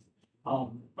having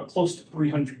close to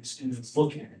 300 students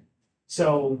look at it.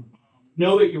 So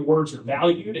know that your words are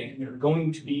valued and they're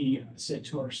going to be sent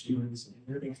to our students, and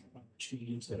they're going to have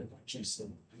opportunities that are not just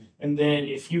them. And then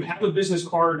if you have a business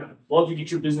card, I'd love to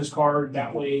get your business card.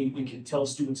 That way we can tell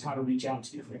students how to reach out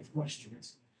to different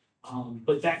questions.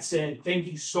 But that said, thank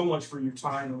you so much for your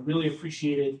time. I really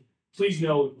appreciate it. Please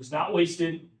know it was not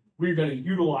wasted. We're going to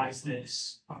utilize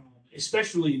this,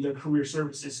 especially the career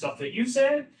services stuff that you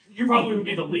said. You probably would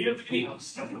be the lead of the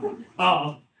videos.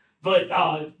 But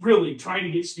really trying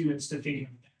to get students to figure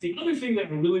out The other thing that I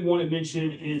really want to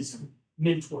mention is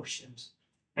mentorships.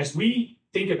 As we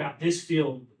think about this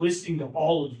field, listening to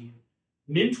all of you,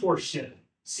 mentorship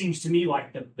seems to me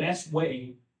like the best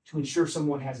way to ensure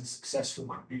someone has a successful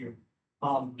career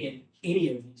in any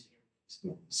of these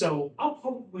areas. So I'll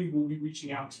probably will be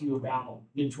reaching out to you about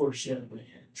mentorship and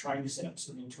trying to set up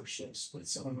some mentorships with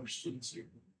some of our students here.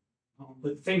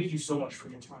 But thank you so much for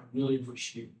your time. Really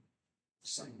appreciate it.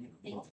 Signing in.